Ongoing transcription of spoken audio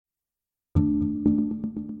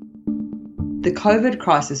The COVID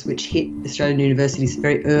crisis, which hit Australian universities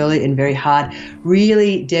very early and very hard,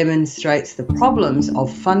 really demonstrates the problems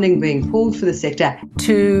of funding being pulled for the sector.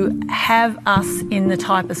 To have us in the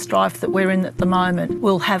type of strife that we're in at the moment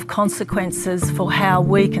will have consequences for how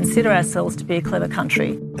we consider ourselves to be a clever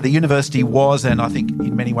country. The university was, and I think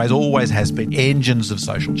in many ways always has been, engines of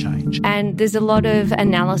social change. And there's a lot of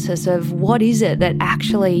analysis of what is it that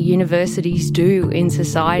actually universities do in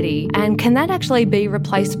society, and can that actually be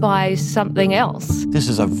replaced by something else? This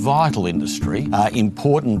is a vital industry,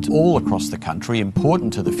 important all across the country,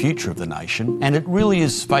 important to the future of the nation, and it really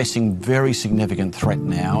is facing very significant threat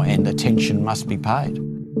now, and attention must be paid.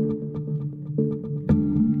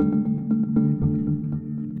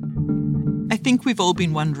 I think we've all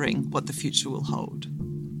been wondering what the future will hold.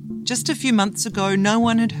 Just a few months ago, no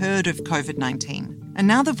one had heard of COVID-19, and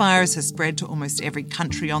now the virus has spread to almost every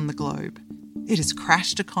country on the globe. It has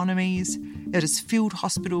crashed economies, it has filled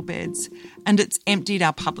hospital beds, and it's emptied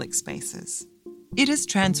our public spaces. It has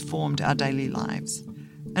transformed our daily lives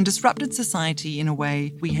and disrupted society in a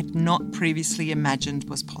way we had not previously imagined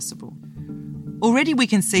was possible. Already we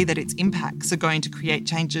can see that its impacts are going to create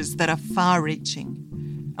changes that are far-reaching.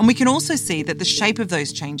 And we can also see that the shape of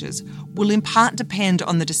those changes will in part depend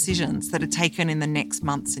on the decisions that are taken in the next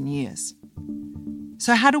months and years.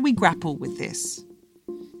 So how do we grapple with this?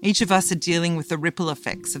 Each of us are dealing with the ripple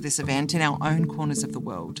effects of this event in our own corners of the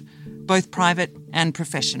world, both private and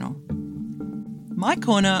professional. My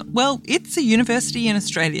corner, well, it's a university in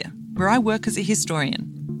Australia, where I work as a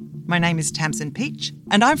historian. My name is Tamsin Peach,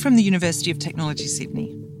 and I'm from the University of Technology,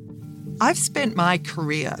 Sydney. I've spent my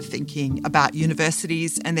career thinking about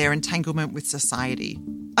universities and their entanglement with society.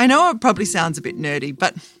 I know it probably sounds a bit nerdy,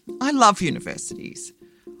 but I love universities.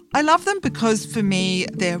 I love them because, for me,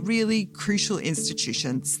 they're really crucial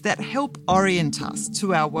institutions that help orient us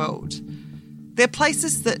to our world. They're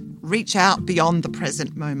places that reach out beyond the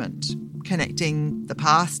present moment, connecting the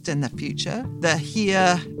past and the future, the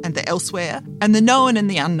here and the elsewhere, and the known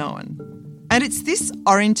and the unknown. And it's this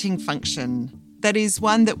orienting function that is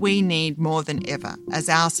one that we need more than ever as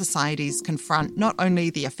our societies confront not only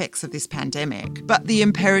the effects of this pandemic, but the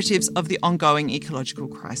imperatives of the ongoing ecological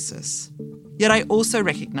crisis. Yet I also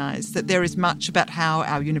recognise that there is much about how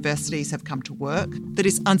our universities have come to work that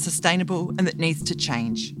is unsustainable and that needs to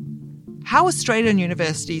change. How Australian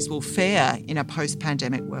universities will fare in a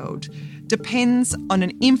post-pandemic world depends on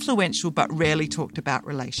an influential but rarely talked about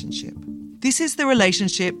relationship. This is the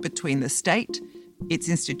relationship between the state, its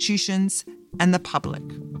institutions, and the public,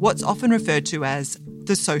 what's often referred to as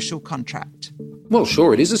the social contract. Well,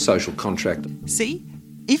 sure, it is a social contract. See?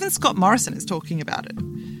 Even Scott Morrison is talking about it.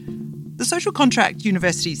 The social contract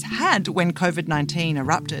universities had when COVID-19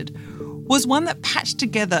 erupted was one that patched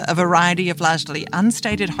together a variety of largely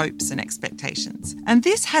unstated hopes and expectations. And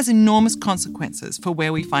this has enormous consequences for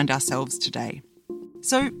where we find ourselves today.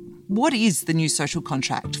 So, what is the new social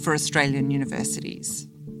contract for Australian universities?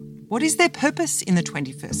 What is their purpose in the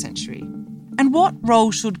 21st century? And what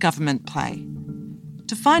role should government play?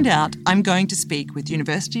 To find out, I'm going to speak with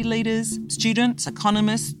university leaders, students,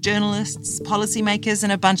 economists, journalists, policymakers,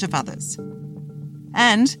 and a bunch of others.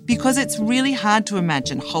 And because it's really hard to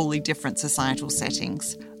imagine wholly different societal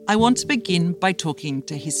settings, I want to begin by talking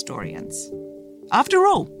to historians. After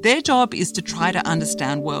all, their job is to try to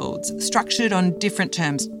understand worlds structured on different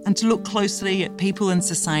terms and to look closely at people and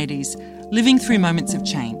societies living through moments of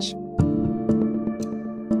change.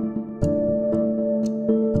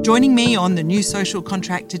 Joining me on the new social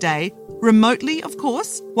contract today, remotely of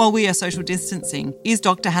course, while we are social distancing, is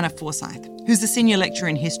Dr. Hannah Forsyth, who's a senior lecturer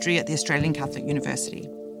in history at the Australian Catholic University.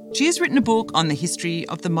 She has written a book on the history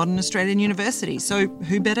of the modern Australian university, so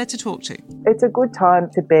who better to talk to? It's a good time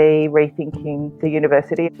to be rethinking the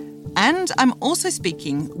university. And I'm also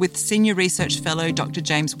speaking with Senior Research Fellow Dr.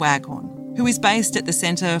 James Waghorn, who is based at the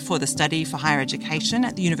Centre for the Study for Higher Education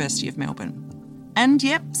at the University of Melbourne. And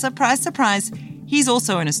yep, surprise, surprise, he's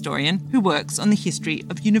also an historian who works on the history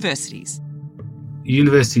of universities.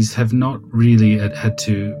 Universities have not really had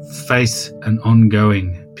to face an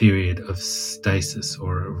ongoing period of stasis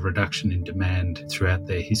or a reduction in demand throughout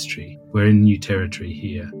their history. We're in new territory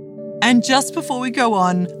here. And just before we go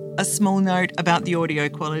on, a small note about the audio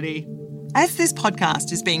quality. As this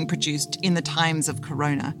podcast is being produced in the times of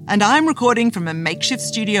Corona, and I'm recording from a makeshift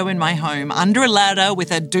studio in my home under a ladder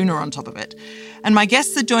with a doona on top of it, and my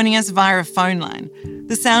guests are joining us via a phone line,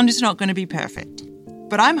 the sound is not going to be perfect.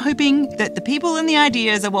 But I'm hoping that the people and the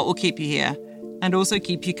ideas are what will keep you here and also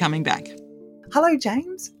keep you coming back. Hello,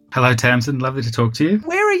 James. Hello, Tamsin. Lovely to talk to you.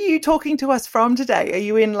 Where are you talking to us from today? Are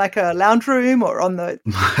you in like a lounge room or on the...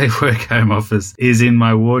 My work home office is in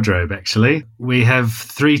my wardrobe, actually. We have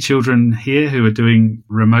 3 children here who are doing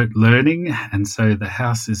remote learning, and so the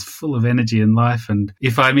house is full of energy and life. And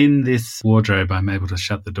if I'm in this wardrobe, I'm able to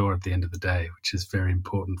shut the door at the end of the day, which is very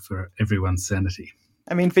important for everyone's sanity.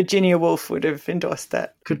 I mean, Virginia Woolf would have endorsed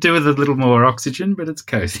that. Could do with a little more oxygen, but it's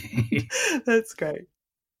cozy. That's great.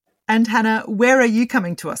 And Hannah, where are you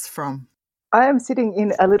coming to us from? I am sitting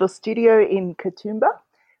in a little studio in Katoomba,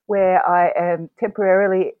 where I am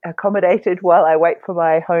temporarily accommodated while I wait for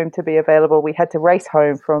my home to be available. We had to race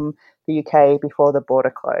home from the UK before the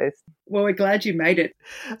border closed. Well, we're glad you made it.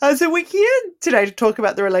 So we're here today to talk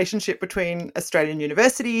about the relationship between Australian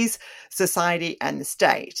universities, society and the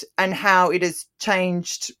state, and how it has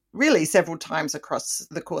changed really several times across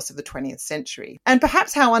the course of the 20th century, and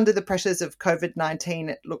perhaps how under the pressures of COVID-19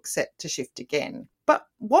 it looks set to shift again. But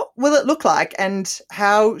what will it look like, and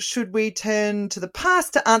how should we turn to the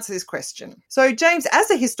past to answer this question? So, James,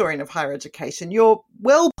 as a historian of higher education, you're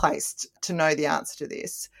well placed to know the answer to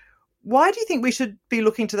this. Why do you think we should be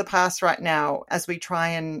looking to the past right now as we try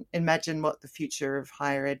and imagine what the future of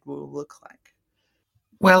higher ed will look like?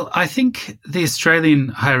 Well, I think the Australian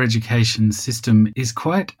higher education system is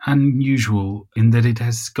quite unusual in that it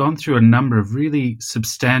has gone through a number of really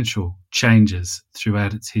substantial changes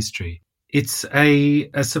throughout its history. It's a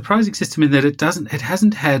surprising system in that it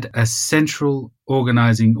hasn't had a central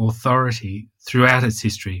organising authority throughout its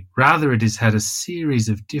history. Rather, it has had a series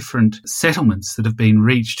of different settlements that have been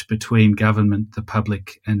reached between government, the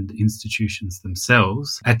public and institutions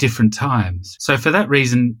themselves at different times. So for that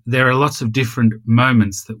reason, there are lots of different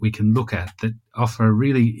moments that we can look at that offer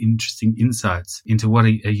really interesting insights into what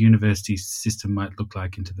a university system might look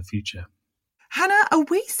like into the future. Hannah, are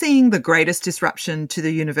we seeing the greatest disruption to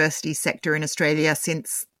the university sector in Australia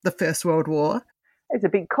since the First World War? It's a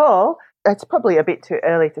big call. It's probably a bit too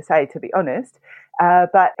early to say, to be honest,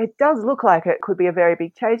 but it does look like it could be a very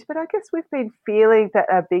big change. But I guess we've been feeling that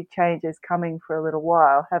a big change is coming for a little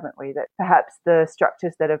while, haven't we? That perhaps the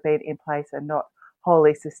structures that have been in place are not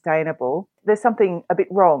wholly sustainable. There's something a bit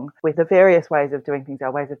wrong with the various ways of doing things,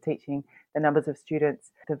 our ways of teaching, the numbers of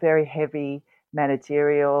students, the very heavy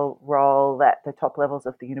managerial role that the top levels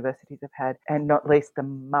of the universities have had, and not least the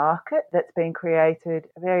market that's been created,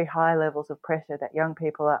 very high levels of pressure that young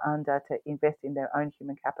people are under to invest in their own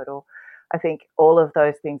human capital. I think all of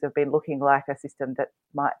those things have been looking like a system that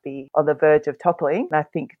might be on the verge of toppling. And I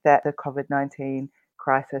think that the COVID-19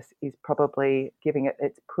 crisis is probably giving it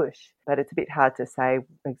its push, but it's a bit hard to say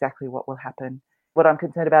exactly what will happen. What I'm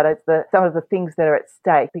concerned about is some of the things that are at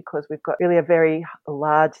stake, because we've got really a very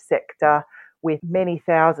large sector with many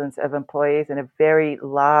thousands of employees and a very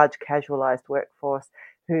large casualised workforce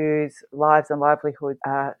whose lives and livelihoods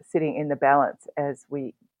are sitting in the balance as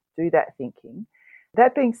we do that thinking.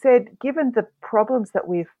 That being said, given the problems that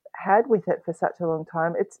we've had with it for such a long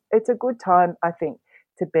time, it's a good time, I think,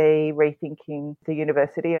 to be rethinking the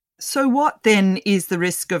university. So what then is the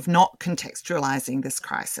risk of not contextualising this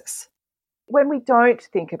crisis? When we don't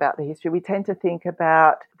think about the history, we tend to think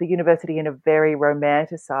about the university in a very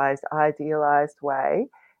romanticised, idealised way,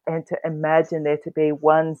 and to imagine there to be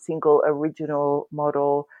one single original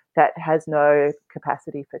model that has no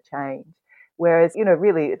capacity for change. Whereas,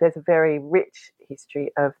 really there's a very rich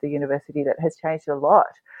history of the university that has changed a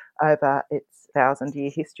lot over its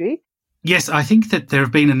 1,000-year history. Yes, I think that there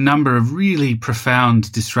have been a number of really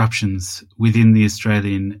profound disruptions within the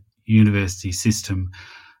Australian university system.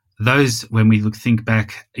 Those, when we think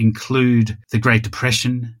back, include the Great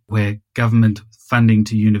Depression, where government funding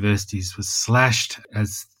to universities was slashed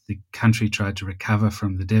as the country tried to recover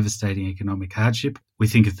from the devastating economic hardship. We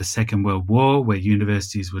think of the Second World War, where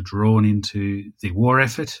universities were drawn into the war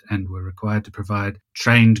effort and were required to provide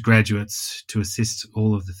trained graduates to assist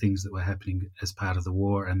all of the things that were happening as part of the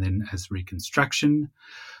war and then as reconstruction.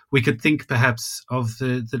 We could think perhaps of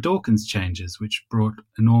the Dawkins changes, which brought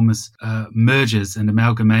enormous mergers and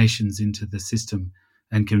amalgamations into the system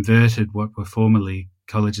and converted what were formerly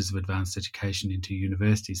colleges of advanced education into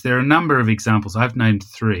universities. There are a number of examples. I've named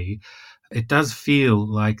 3. It does feel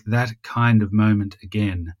like that kind of moment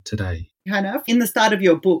again today. Hannah, in the start of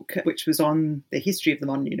your book, which was on the history of the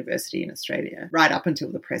modern university in Australia, right up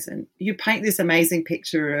until the present, you paint this amazing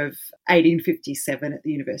picture of 1857 at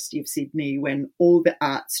the University of Sydney when all the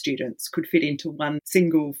art students could fit into one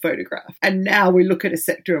single photograph. And now we look at a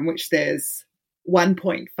sector in which there's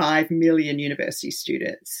 1.5 million university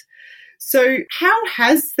students. So how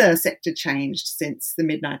has the sector changed since the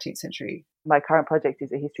mid-19th century? My current project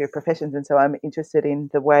is a history of professions, and so I'm interested in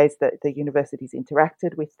the ways that the universities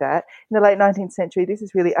interacted with that. In the late 19th century, this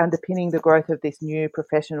is really underpinning the growth of this new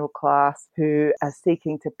professional class who are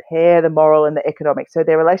seeking to pair the moral and the economic. So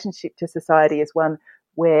their relationship to society is one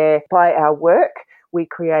where by our work, we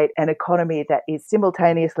create an economy that is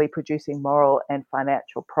simultaneously producing moral and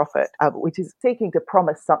financial profit, which is seeking to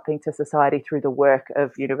promise something to society through the work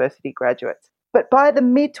of university graduates. But by the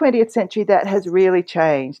mid-20th century, that has really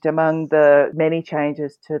changed among the many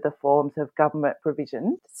changes to the forms of government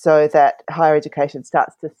provision, so that higher education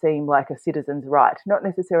starts to seem like a citizen's right, not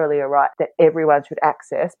necessarily a right that everyone should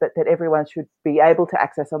access, but that everyone should be able to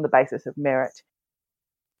access on the basis of merit.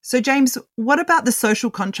 So, James, what about the social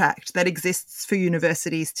contract that exists for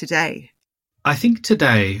universities today? I think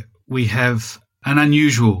today we have an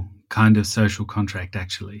unusual kind of social contract,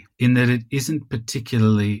 actually, in that it isn't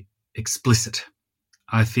particularly explicit.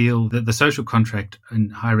 I feel that the social contract in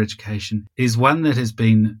higher education is one that has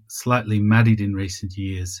been slightly muddied in recent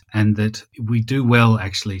years, and that we do well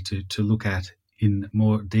actually to look at in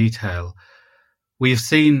more detail. We have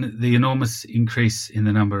seen the enormous increase in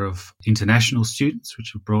the number of international students,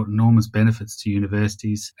 which have brought enormous benefits to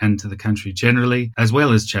universities and to the country generally, as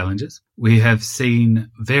well as challenges. We have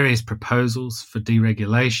seen various proposals for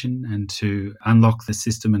deregulation and to unlock the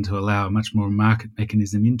system and to allow a much more market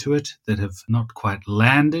mechanism into it that have not quite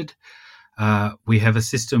landed. We have a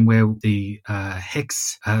system where the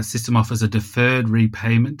HECS system offers a deferred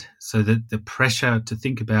repayment, so that the pressure to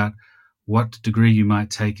think about what degree you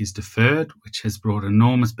might take is deferred, which has brought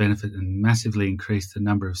enormous benefit and massively increased the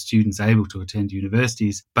number of students able to attend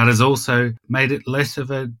universities, but has also made it less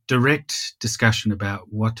of a direct discussion about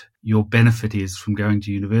what your benefit is from going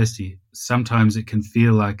to university. Sometimes it can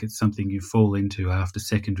feel like it's something you fall into after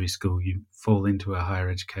secondary school. You fall into a higher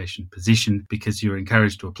education position because you're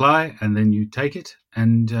encouraged to apply, and then you take it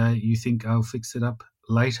and you think, I'll fix it up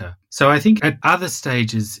later. So I think at other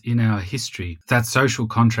stages in our history, that social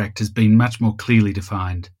contract has been much more clearly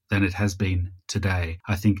defined than it has been today.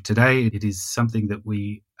 I think today it is something that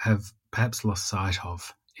we have perhaps lost sight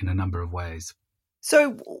of in a number of ways.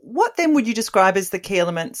 So what then would you describe as the key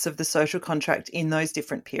elements of the social contract in those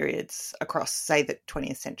different periods across, say, the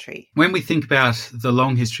 20th century? When we think about the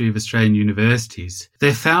long history of Australian universities,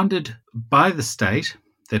 they're founded by the state.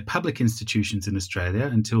 They're public institutions in Australia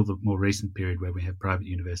until the more recent period where we have private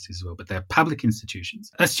universities as well, but they're public institutions.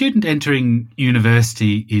 A student entering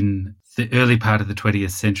university in the early part of the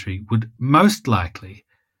 20th century would most likely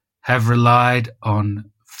have relied on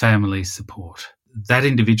family support. That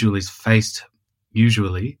individual is faced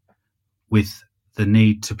usually with the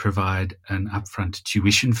need to provide an upfront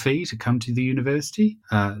tuition fee to come to the university.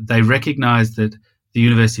 They recognise that the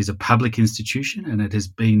university is a public institution and it has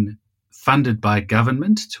been funded by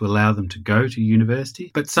government to allow them to go to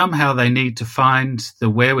university, but somehow they need to find the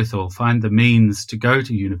wherewithal, find the means to go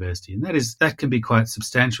to university, and that can be quite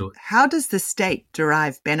substantial. How does the state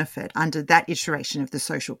derive benefit under that iteration of the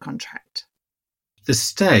social contract? The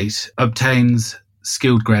state obtains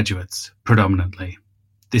skilled graduates predominantly.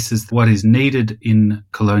 This is what is needed in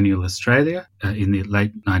colonial Australia in the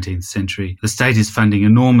late 19th century. The state is funding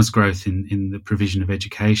enormous growth in the provision of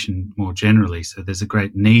education more generally. So there's a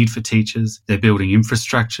great need for teachers. They're building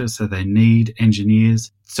infrastructure, so they need engineers.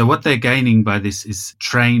 So what they're gaining by this is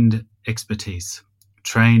trained expertise,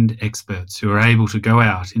 trained experts who are able to go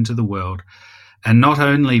out into the world and not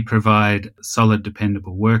only provide solid,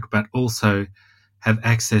 dependable work, but also have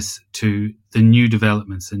access to the new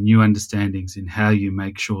developments and new understandings in how you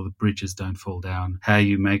make sure the bridges don't fall down, how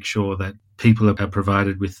you make sure that people are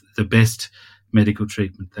provided with the best medical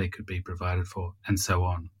treatment they could be provided for, and so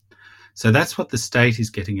on. So that's what the state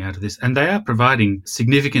is getting out of this. And they are providing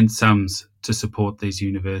significant sums to support these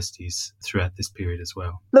universities throughout this period as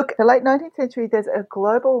well. Look, the late 19th century, there's a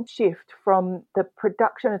global shift from the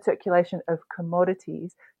production and circulation of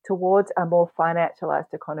commodities towards a more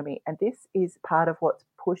financialised economy. And this is part of what's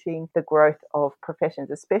pushing the growth of professions,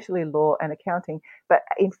 especially law and accounting. But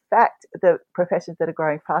in fact, the professions that are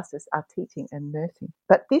growing fastest are teaching and nursing.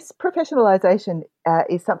 But this professionalisation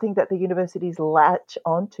is something that the universities latch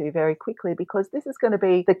onto very quickly, because this is going to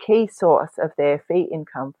be the key source of their fee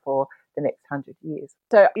income for the next 100 years.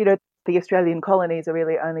 So, the Australian colonies are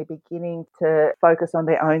really only beginning to focus on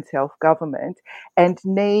their own self-government and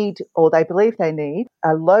they believe they need,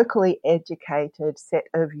 a locally educated set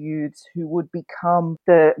of youths who would become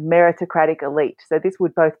the meritocratic elite. So this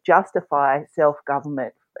would both justify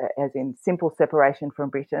self-government as in simple separation from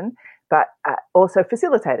Britain, but also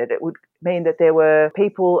facilitated. It would mean that there were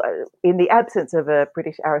people, in the absence of a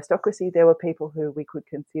British aristocracy, there were people who we could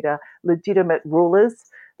consider legitimate rulers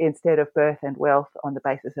instead of birth and wealth on the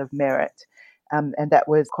basis of merit. And that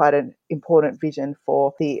was quite an important vision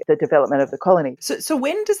for the development of the colony. So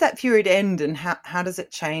when does that period end, and how does it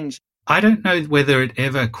change? I don't know whether it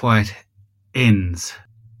ever quite ends.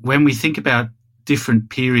 When we think about different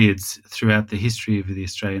periods throughout the history of the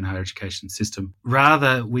Australian higher education system,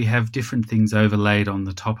 rather we have different things overlaid on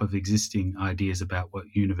the top of existing ideas about what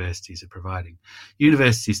universities are providing.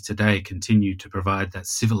 Universities today continue to provide that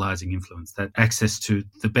civilising influence, that access to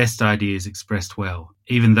the best ideas expressed well,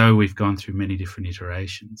 even though we've gone through many different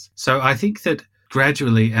iterations. So I think that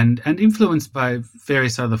gradually, and influenced by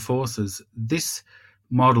various other forces, this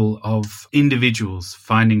model of individuals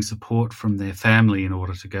finding support from their family in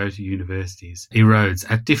order to go to universities erodes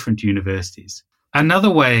at different universities. Another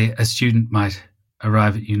way a student might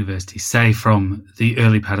arrive at university, say from the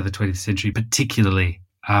early part of the 20th century, particularly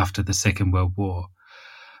after the Second World War,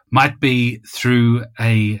 might be through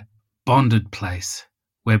a bonded place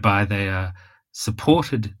whereby they are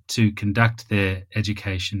supported to conduct their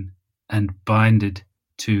education and binded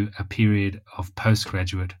to a period of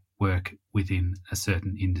postgraduate work within a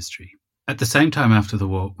certain industry. At the same time after the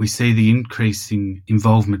war, we see the increasing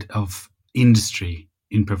involvement of industry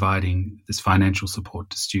in providing this financial support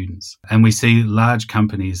to students. And we see large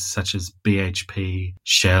companies such as BHP,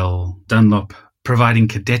 Shell, Dunlop providing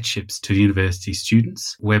cadetships to university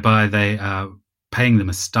students, whereby they are paying them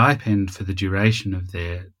a stipend for the duration of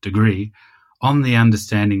their degree, on the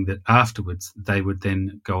understanding that afterwards they would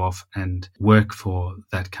then go off and work for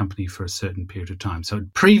that company for a certain period of time. So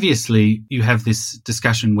previously you have this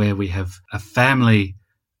discussion where we have a family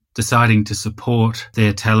deciding to support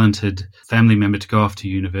their talented family member to go off to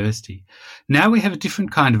university. Now we have a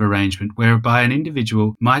different kind of arrangement whereby an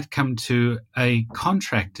individual might come to a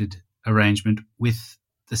contracted arrangement with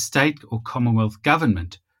the state or Commonwealth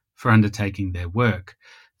government for undertaking their work.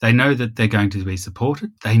 They know that they're going to be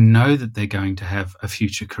supported. They know that they're going to have a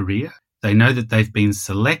future career. They know that they've been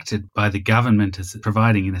selected by the government as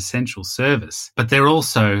providing an essential service, but they're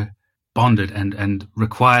also bonded and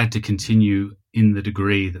required to continue in the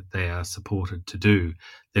degree that they are supported to do.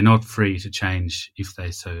 They're not free to change if they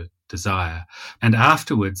so desire. And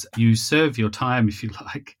afterwards, you serve your time, if you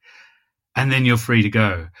like, and then you're free to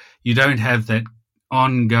go. You don't have that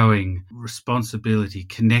ongoing responsibility,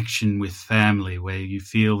 connection with family, where you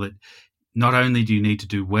feel that not only do you need to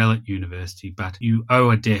do well at university, but you owe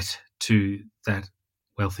a debt to that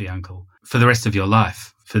wealthy uncle for the rest of your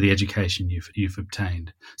life for the education you've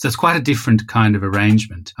obtained. So it's quite a different kind of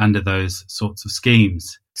arrangement under those sorts of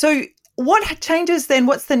schemes. So what changes then?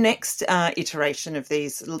 What's the next iteration of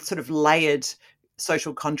these sort of layered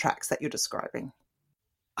social contracts that you're describing?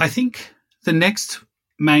 I think the next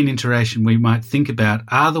main iteration we might think about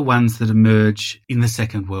are the ones that emerge in the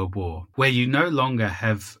Second World War, where you no longer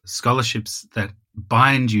have scholarships that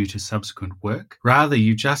bind you to subsequent work. Rather,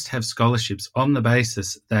 you just have scholarships on the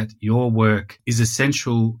basis that your work is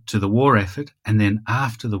essential to the war effort, and then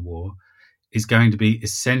after the war is going to be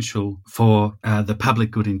essential for the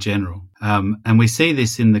public good in general. And we see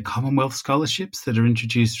this in the Commonwealth scholarships that are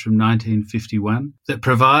introduced from 1951 that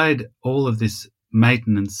provide all of this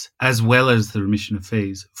maintenance as well as the remission of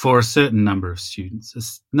fees for a certain number of students,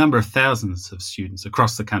 a number of thousands of students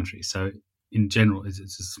across the country. So in general, it's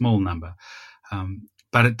a small number.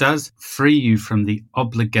 But it does free you from the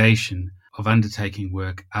obligation of undertaking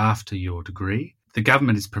work after your degree. The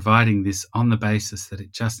government is providing this on the basis that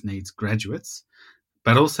it just needs graduates,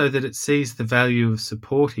 but also that it sees the value of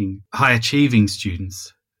supporting high-achieving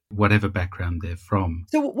students, whatever background they're from.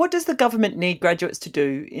 So what does the government need graduates to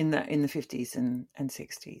do in the 50s and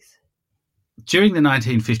 60s? During the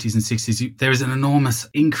 1950s and 60s, there is an enormous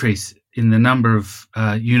increase in the number of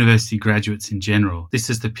university graduates in general. This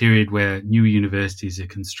is the period where new universities are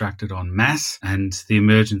constructed en masse and the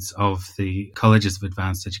emergence of the colleges of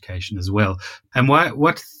advanced education as well. And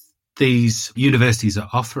what these universities are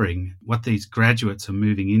offering, what these graduates are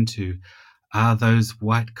moving into, are those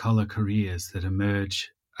white-collar careers that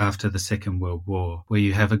emerge after the Second World War, where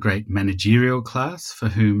you have a great managerial class for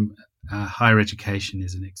whom higher education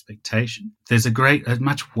is an expectation. There's a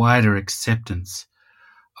much wider acceptance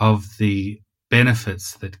of the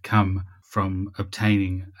benefits that come from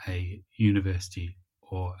obtaining a university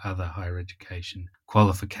or other higher education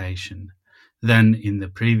qualification than in the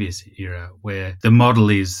previous era, where the model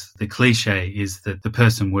is, the cliche is that the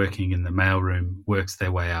person working in the mailroom works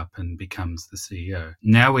their way up and becomes the CEO.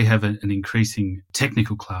 Now we have an increasing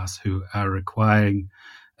technical class who are requiring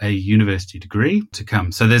a university degree to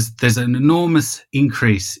come. So there's an enormous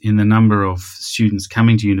increase in the number of students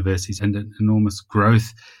coming to universities and an enormous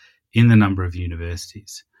growth in the number of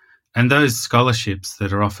universities. And those scholarships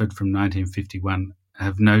that are offered from 1951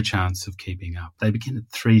 have no chance of keeping up. They begin at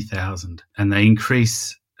 3,000 and they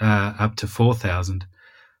increase up to 4,000,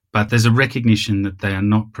 but there's a recognition that they are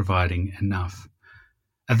not providing enough.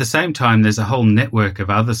 At the same time, there's a whole network of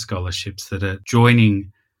other scholarships that are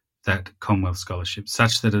joining that Commonwealth scholarship,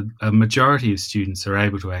 such that a majority of students are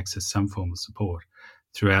able to access some form of support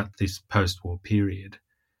throughout this post-war period.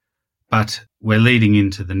 But we're leading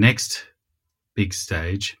into the next big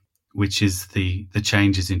stage, which is the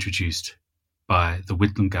changes introduced by the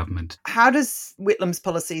Whitlam government. How does Whitlam's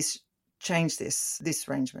policies change this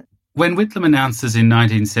arrangement? When Whitlam announces in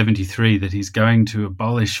 1973 that he's going to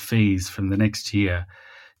abolish fees from the next year,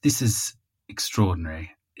 this is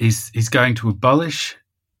extraordinary. He's going to abolish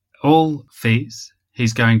all fees.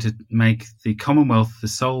 He's going to make the Commonwealth the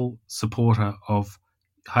sole supporter of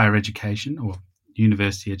higher education or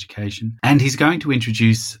university education. And he's going to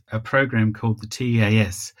introduce a program called the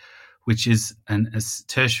TEAS, which is a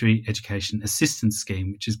tertiary education assistance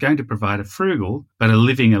scheme, which is going to provide a frugal but a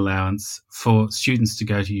living allowance for students to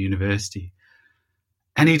go to university.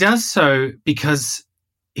 And he does so because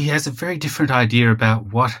he has a very different idea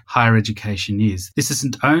about what higher education is. This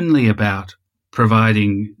isn't only about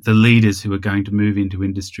providing the leaders who are going to move into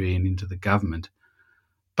industry and into the government,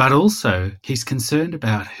 but also he's concerned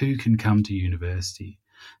about who can come to university.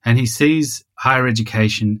 And he sees higher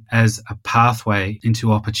education as a pathway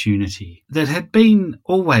into opportunity that had been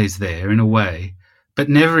always there in a way, but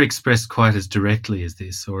never expressed quite as directly as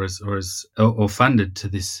this or funded to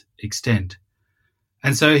this extent.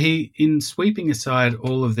 And so he, in sweeping aside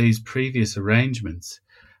all of these previous arrangements,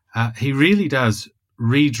 he really does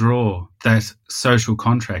redraw that social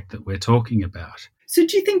contract that we're talking about. So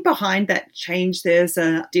do you think behind that change there's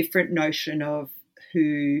a different notion of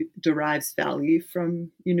who derives value from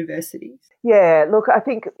universities? Yeah, look, I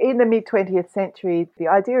think in the mid-20th century, the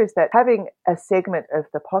idea is that having a segment of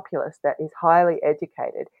the populace that is highly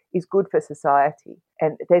educated is good for society.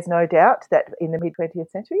 And there's no doubt that in the mid-20th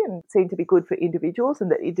century it seemed to be good for individuals, and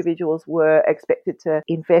that individuals were expected to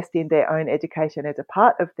invest in their own education as a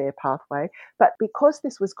part of their pathway. But because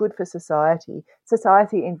this was good for society,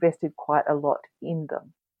 society invested quite a lot in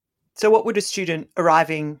them. So what would a student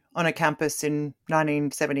arriving on a campus in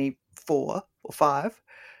 1974 or 5,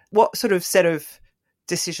 what sort of set of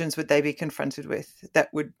decisions would they be confronted with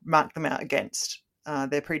that would mark them out against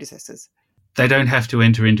their predecessors? They don't have to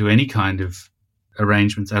enter into any kind of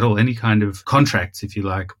arrangements at all, any kind of contracts, if you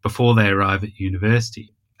like, before they arrive at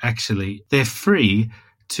university. Actually, they're free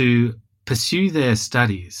to pursue their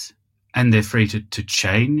studies and they're free to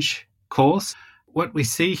change course. What we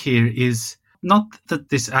see here is not that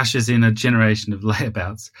this ushers in a generation of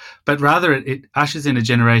layabouts, but rather it ushers in a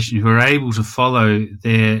generation who are able to follow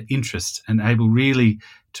their interests and able really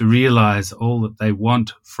to realise all that they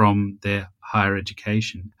want from their higher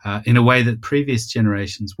education in a way that previous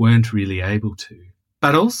generations weren't really able to.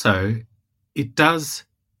 But also, it does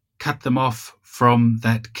cut them off from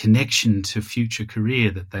that connection to future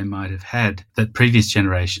career that they might have had, that previous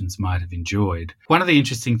generations might have enjoyed. One of the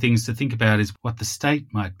interesting things to think about is what the state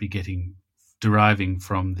might be deriving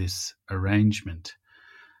from this arrangement.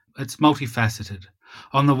 It's multifaceted.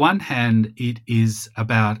 On the one hand, it is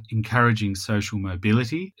about encouraging social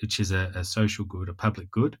mobility, which is a social good, a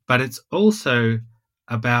public good, but it's also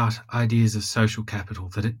about ideas of social capital,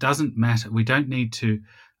 that it doesn't matter. We don't need to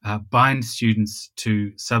bind students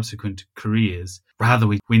to subsequent careers. Rather,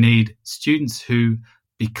 we need students who,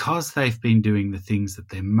 because they've been doing the things that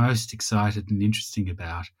they're most excited and interesting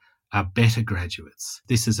about, are better graduates.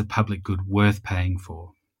 This is a public good worth paying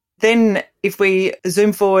for. Then if we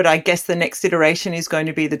zoom forward, I guess the next iteration is going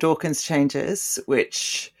to be the Dawkins changes,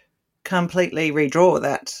 which completely redraw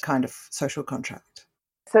that kind of social contract.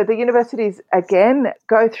 So the universities, again,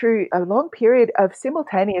 go through a long period of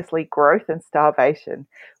simultaneously growth and starvation,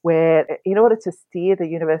 where in order to steer the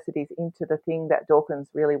universities into the thing that Dawkins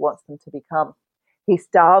really wants them to become, he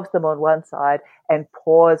starves them on one side and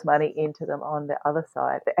pours money into them on the other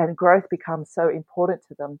side. And growth becomes so important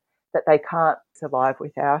to them that they can't survive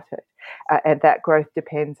without it. and that growth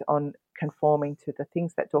depends on conforming to the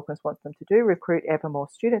things that Dawkins wants them to do, recruit ever more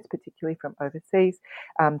students, particularly from overseas,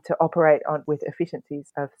 to operate with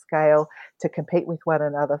efficiencies of scale, to compete with one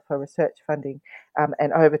another for research funding,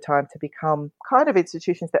 and over time to become kind of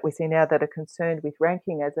institutions that we see now that are concerned with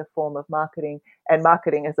ranking as a form of marketing and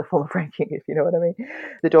marketing as a form of ranking, if you know what I mean.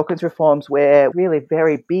 The Dawkins reforms were really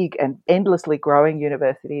very big and endlessly growing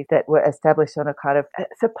universities that were established on a kind of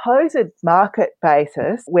supposed market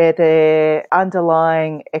basis where their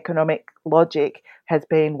underlying economic logic has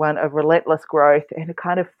been one of relentless growth and a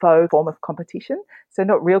kind of faux form of competition. So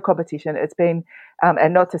not real competition. It's been,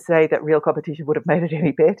 and not to say that real competition would have made it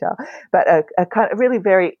any better, but a kind of really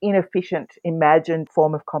very inefficient, imagined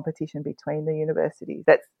form of competition between the universities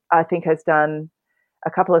that I think has done a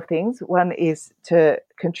couple of things. One is to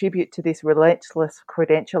contribute to this relentless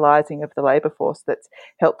credentialising of the labour force that's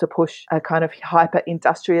helped to push a kind of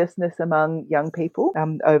hyper-industriousness among young people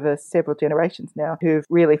over several generations now, who've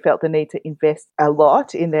really felt the need to invest a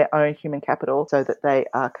lot in their own human capital so that they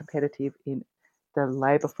are competitive in the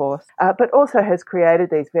labour force, but also has created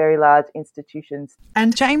these very large institutions.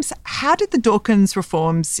 And James, how did the Dawkins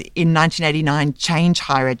reforms in 1989 change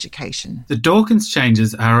higher education? The Dawkins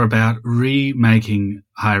changes are about remaking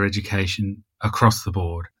higher education across the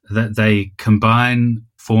board, that they combine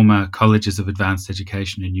former colleges of advanced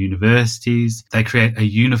education and universities. They create a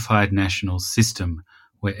unified national system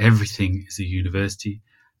where everything is a university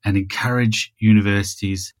and encourage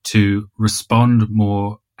universities to respond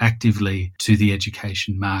more actively to the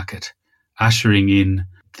education market, ushering in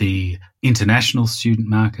the international student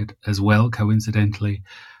market as well, coincidentally.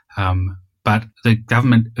 But the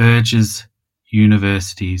government urges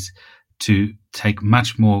universities to take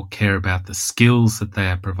much more care about the skills that they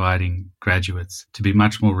are providing graduates, to be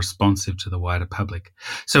much more responsive to the wider public.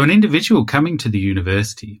 So an individual coming to the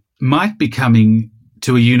university might be coming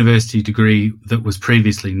to a university degree that was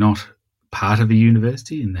previously not part of a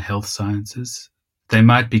university in the health sciences. They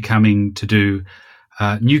might be coming to do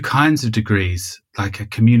new kinds of degrees, like a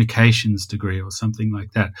communications degree or something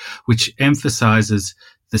like that, which emphasises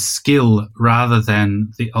the skill rather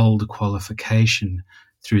than the old qualification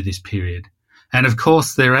through this period. And of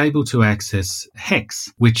course, they're able to access HECS,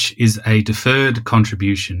 which is a deferred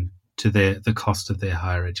contribution to the cost of their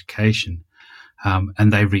higher education.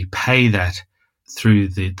 And they repay that through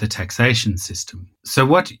the taxation system. So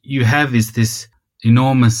what you have is this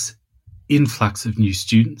enormous influx of new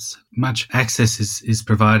students. Much access is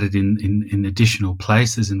provided in additional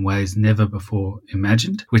places in ways never before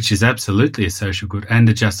imagined, which is absolutely a social good and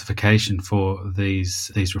a justification for these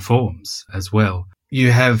reforms as well.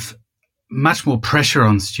 You have much more pressure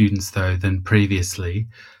on students, though, than previously,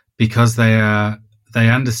 because they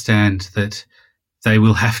understand that they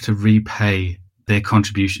will have to repay their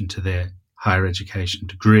contribution to their higher education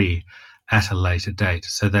degree at a later date.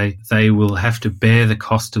 So they will have to bear the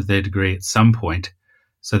cost of their degree at some point.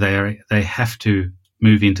 So they have to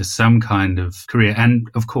move into some kind of career. And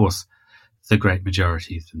of course, the great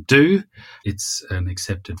majority of them do. It's an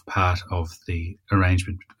accepted part of the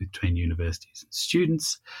arrangement between universities and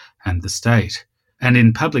students and the state. And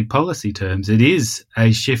in public policy terms, it is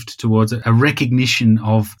a shift towards a recognition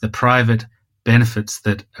of the private benefits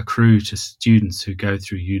that accrue to students who go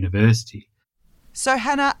through university. So,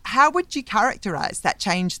 Hannah, how would you characterise that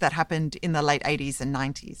change that happened in the late 80s and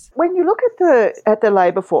 90s? When you look at the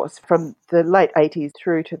labour force from the late 80s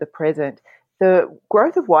through to the present, the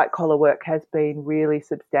growth of white-collar work has been really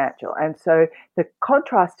substantial. And so the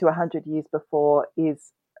contrast to 100 years before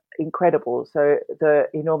is incredible. So the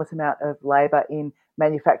enormous amount of labour in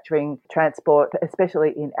manufacturing, transport,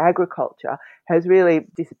 especially in agriculture, has really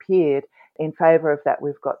disappeared. In favour of that,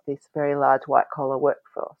 we've got this very large white-collar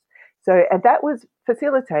workforce. So, and that was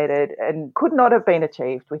facilitated and could not have been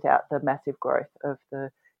achieved without the massive growth of the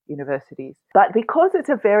universities. But because it's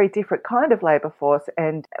a very different kind of labour force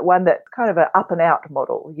and one that's kind of an up and out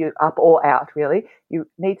model, you up or out really, you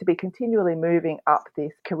need to be continually moving up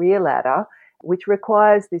this career ladder, which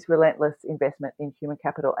requires this relentless investment in human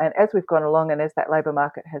capital. And as we've gone along and as that labour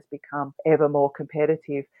market has become ever more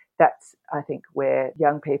competitive, that's, I think, where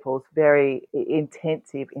young people's very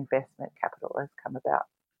intensive investment capital has come about.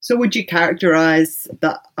 So would you characterise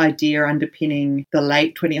the idea underpinning the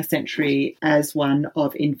late 20th century as one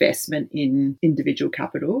of investment in individual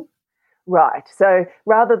capital? Right. So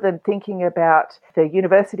rather than thinking about the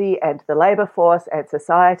university and the labour force and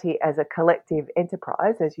society as a collective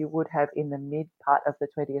enterprise, as you would have in the mid part of the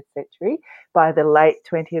 20th century, by the late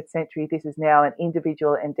 20th century, this is now an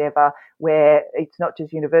individual endeavour where it's not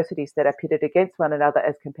just universities that are pitted against one another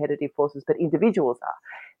as competitive forces, but individuals are.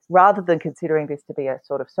 Rather than considering this to be a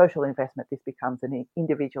sort of social investment, this becomes an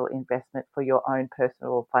individual investment for your own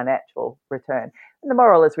personal financial return. And the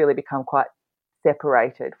moral has really become quite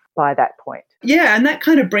separated by that point. Yeah, and that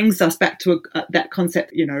kind of brings us back to that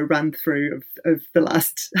concept, run through of the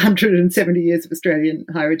last 170 years of Australian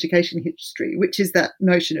higher education history, which is that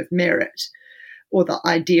notion of merit, or the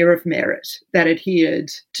idea of merit that adhered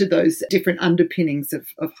to those different underpinnings of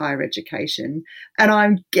higher education. And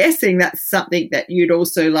I'm guessing that's something that you'd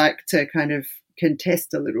also like to kind of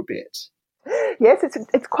contest a little bit. Yes,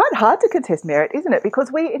 it's quite hard to contest merit, isn't it?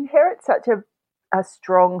 Because we inherit such a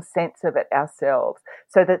strong sense of it ourselves,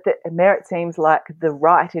 so that the merit seems like the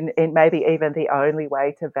right and maybe even the only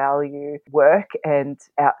way to value work and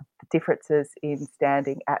the differences in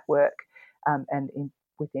standing at work and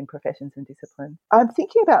within professions and disciplines. I'm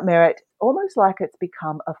thinking about merit almost like it's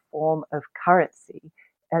become a form of currency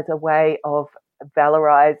as a way of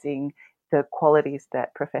valorising the qualities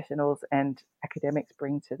that professionals and academics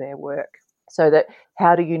bring to their work. So that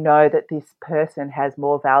how do you know that this person has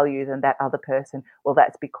more value than that other person? Well,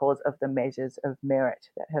 that's because of the measures of merit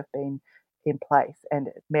that have been in place. And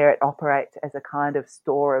merit operates as a kind of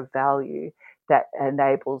store of value that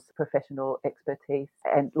enables professional expertise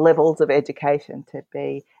and levels of education to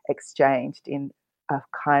be exchanged in a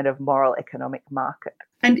kind of moral economic market.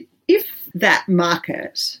 And if that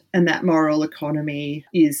market and that moral economy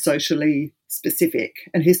is socially specific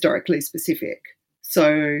and historically specific,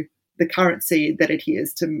 so the currency that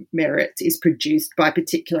adheres to merit is produced by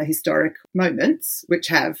particular historic moments which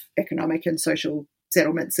have economic and social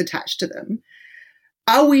settlements attached to them.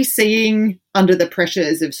 Are we seeing, under the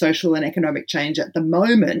pressures of social and economic change at the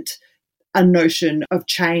moment, a notion of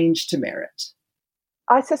change to merit?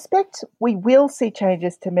 I suspect we will see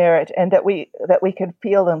changes to merit and that we can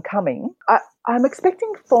feel them coming. I'm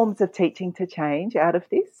expecting forms of teaching to change out of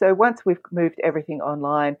this. So once we've moved everything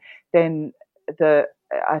online, then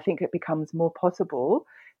I think it becomes more possible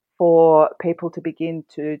for people to begin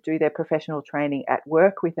to do their professional training at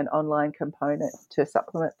work with an online component to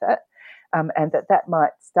supplement that, and that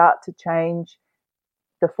might start to change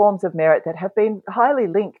the forms of merit that have been highly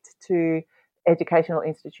linked to educational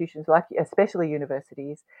institutions, like especially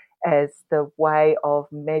universities, as the way of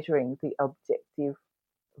measuring the objective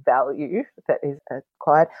value that is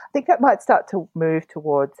acquired. I think that might start to move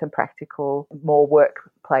towards some practical, more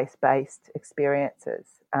workplace-based experiences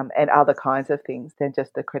and other kinds of things than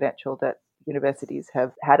just the credential that universities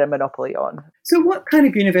have had a monopoly on. So what kind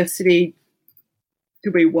of university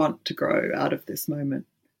do we want to grow out of this moment?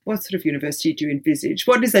 What sort of university do you envisage?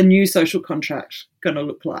 What is a new social contract going to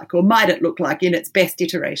look like, or might it look like in its best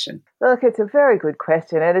iteration? Look, it's a very good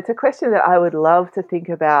question, and it's a question that I would love to think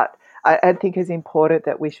about. I think it's important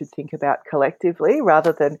that we should think about collectively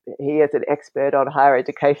rather than he as an expert on higher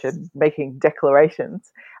education making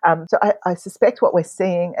declarations. So I suspect what we're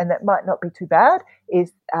seeing, and that might not be too bad,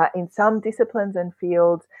 is in some disciplines and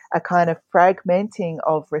fields a kind of fragmenting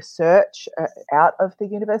of research out of the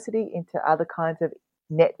university into other kinds of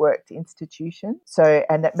networked institutions. So,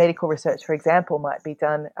 and that medical research, for example, might be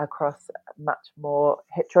done across much more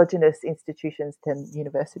heterogeneous institutions than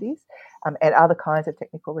universities, and other kinds of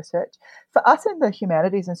technical research. For us in the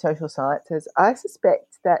humanities and social sciences, I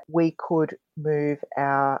suspect that we could move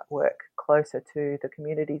our work closer to the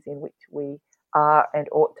communities in which we are and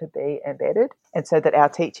ought to be embedded, and so that our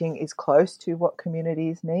teaching is close to what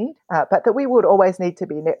communities need, but that we would always need to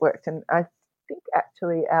be networked. And I think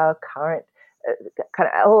actually our current kind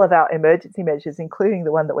of all of our emergency measures, including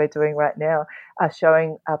the one that we're doing right now, are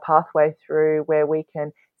showing a pathway through where we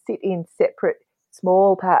can sit in separate,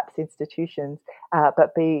 small perhaps institutions,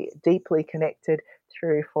 but be deeply connected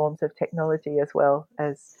through forms of technology as well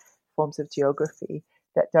as forms of geography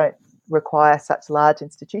that don't require such large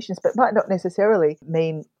institutions, but might not necessarily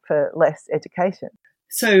mean for less education.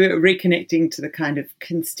 So reconnecting to the kind of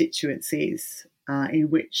constituencies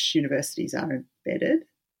in which universities are embedded.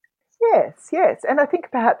 Yes. And I think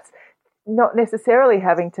perhaps not necessarily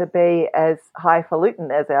having to be as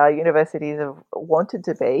highfalutin as our universities have wanted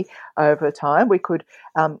to be over time. We could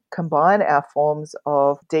combine our forms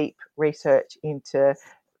of deep research into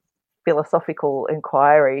philosophical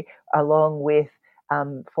inquiry along with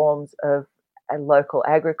forms of local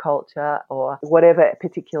agriculture or whatever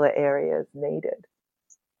particular areas needed,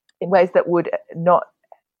 in ways that would not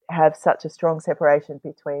have such a strong separation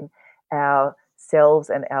between our ourselves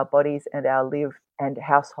and our bodies and our lived and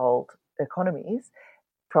household economies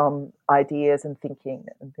from ideas and thinking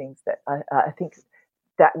and things that I think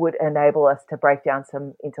that would enable us to break down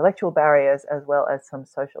some intellectual barriers as well as some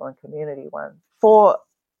social and community ones. For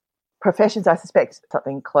professions, I suspect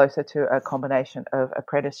something closer to a combination of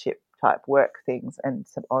apprenticeship type work things and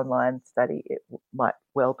some online study, it might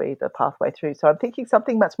well be the pathway through. So I'm thinking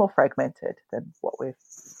something much more fragmented than what we've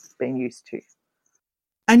been used to.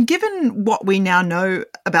 And given what we now know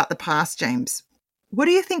about the past, James, what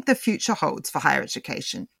do you think the future holds for higher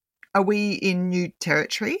education? Are we in new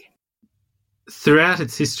territory? Throughout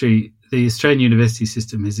its history, the Australian university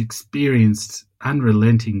system has experienced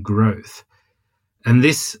unrelenting growth. And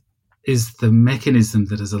this is the mechanism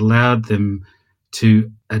that has allowed them to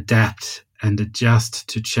adapt and adjust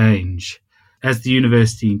to change. As the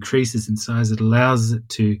university increases in size, it allows it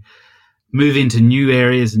to move into new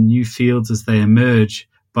areas and new fields as they emerge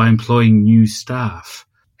by employing new staff.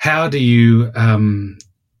 How do you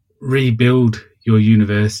rebuild your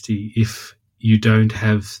university if you don't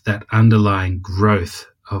have that underlying growth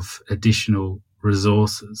of additional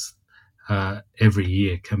resources every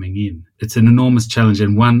year coming in? It's an enormous challenge,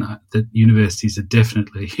 and one that universities are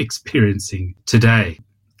definitely experiencing today.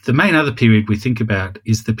 The main other period we think about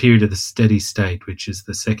is the period of the steady state, which is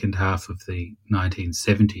the second half of the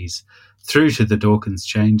 1970s through to the Dawkins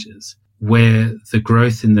changes, where the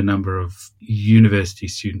growth in the number of university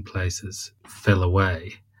student places fell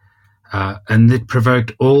away. And it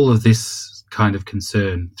provoked all of this kind of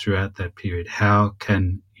concern throughout that period. How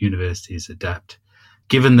can universities adapt?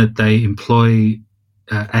 Given that they employ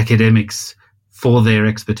academics for their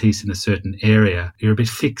expertise in a certain area, you're a bit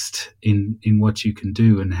fixed in what you can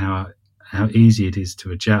do and how easy it is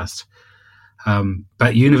to adjust.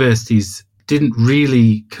 But universities didn't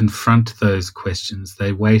really confront those questions.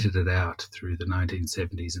 They waited it out through the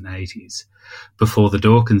 1970s and 80s before the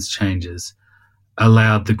Dawkins changes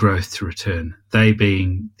allowed the growth to return, they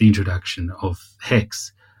being the introduction of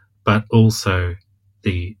HECS, but also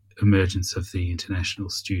the emergence of the international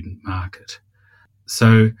student market.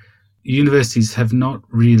 So universities have not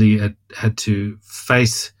really had to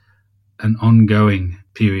face an ongoing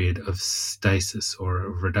period of stasis or a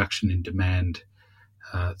reduction in demand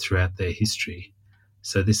throughout their history.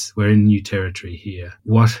 So we're in new territory here.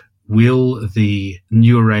 What will the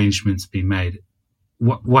new arrangements be made?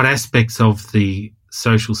 What aspects of the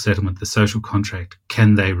social settlement, the social contract,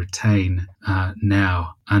 can they retain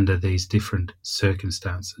now under these different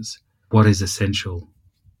circumstances? What is essential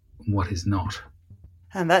and what is not?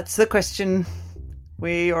 And that's the question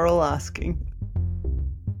we are all asking.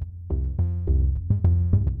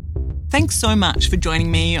 Thanks so much for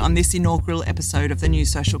joining me on this inaugural episode of The New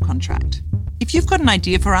Social Contract. If you've got an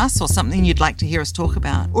idea for us or something you'd like to hear us talk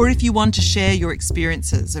about, or if you want to share your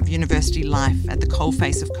experiences of university life at the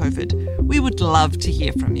coalface of COVID, we would love to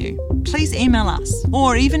hear from you. Please email us,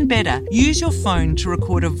 or even better, use your phone to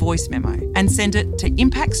record a voice memo and send it to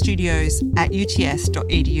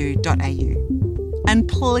impactstudios@uts.edu.au. And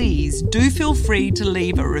please do feel free to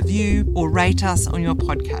leave a review or rate us on your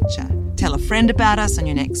podcatcher. Tell a friend about us on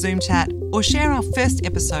your next Zoom chat, or share our first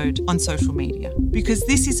episode on social media, because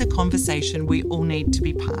this is a conversation we all need to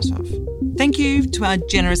be part of. Thank you to our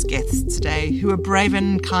generous guests today who are brave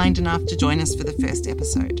and kind enough to join us for the first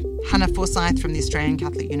episode. Hannah Forsyth from the Australian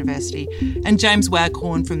Catholic University and James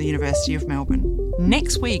Waghorn from the University of Melbourne.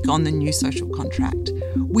 Next week on The New Social Contract,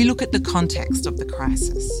 we look at the context of the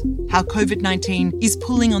crisis, how COVID-19 is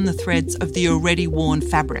pulling on the threads of the already worn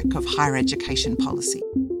fabric of higher education policy.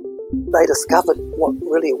 They discovered what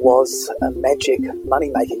really was a magic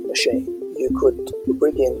money-making machine. You could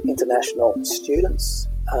bring in international students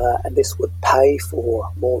and this would pay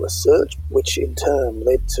for more research, which in turn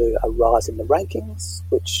led to a rise in the rankings,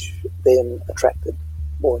 which then attracted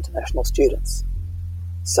more international students.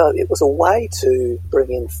 So it was a way to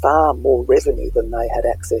bring in far more revenue than they had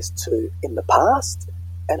access to in the past,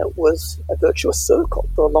 and it was a virtuous circle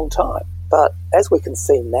for a long time. But as we can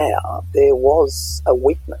see now, there was a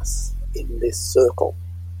weakness in this circle,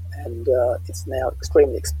 and it's now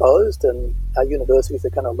extremely exposed, and our universities are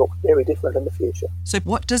going to look very different in the future. So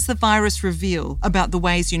what does the virus reveal about the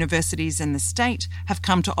ways universities and the state have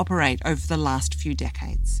come to operate over the last few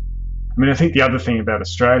decades? I mean, I think the other thing about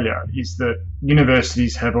Australia is that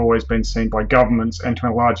universities have always been seen by governments and to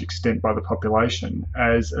a large extent by the population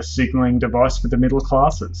as a signalling device for the middle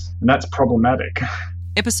classes, and that's problematic.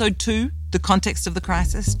 Episode 2, The Context of the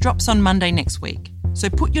Crisis, drops on Monday next week. So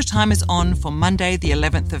put your timers on for Monday the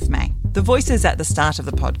 11th of May. The voices at the start of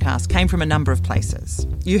the podcast came from a number of places.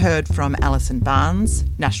 You heard from Alison Barnes,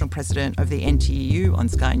 National President of the NTEU on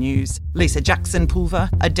Sky News, Lisa Jackson-Pulver,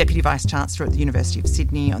 a Deputy Vice-Chancellor at the University of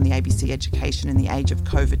Sydney on the ABC Education in the Age of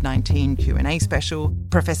COVID-19 Q&A special,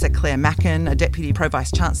 Professor Claire Mackin, a Deputy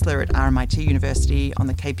Pro-Vice-Chancellor at RMIT University on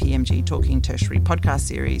the KPMG Talking Tertiary podcast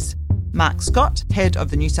series, Mark Scott, Head of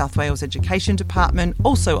the New South Wales Education Department,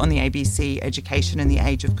 also on the ABC Education in the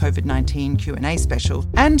Age of COVID-19 Q&A special,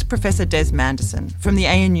 and Professor Des Manderson from the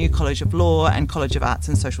ANU College of Law and College of Arts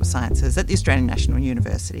and Social Sciences at the Australian National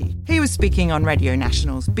University. He was speaking on Radio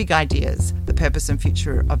National's Big Ideas, The Purpose and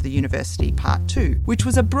Future of the University Part 2, which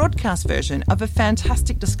was a broadcast version of a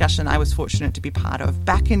fantastic discussion I was fortunate to be part of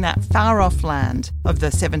back in that far-off land of the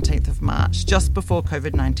 17th of March, just before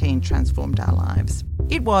COVID-19 transformed our lives.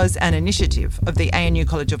 It was an initiative of the ANU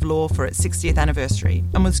College of Law for its 60th anniversary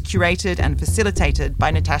and was curated and facilitated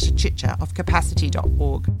by Natasha Chicha of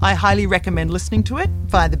capacity.org. I highly recommend listening to it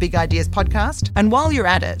via the Big Ideas podcast. And while you're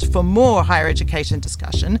at it, for more higher education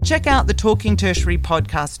discussion, check out the Talking Tertiary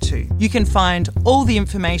podcast too. You can find all the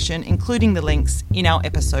information, including the links, in our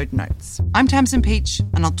episode notes. I'm Tamsin Peach,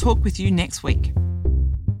 and I'll talk with you next week.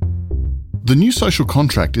 The New Social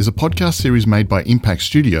Contract is a podcast series made by Impact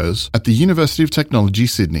Studios at the University of Technology,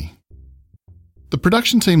 Sydney. The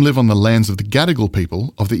production team live on the lands of the Gadigal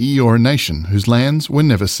people of the Eora Nation, whose lands were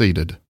never ceded.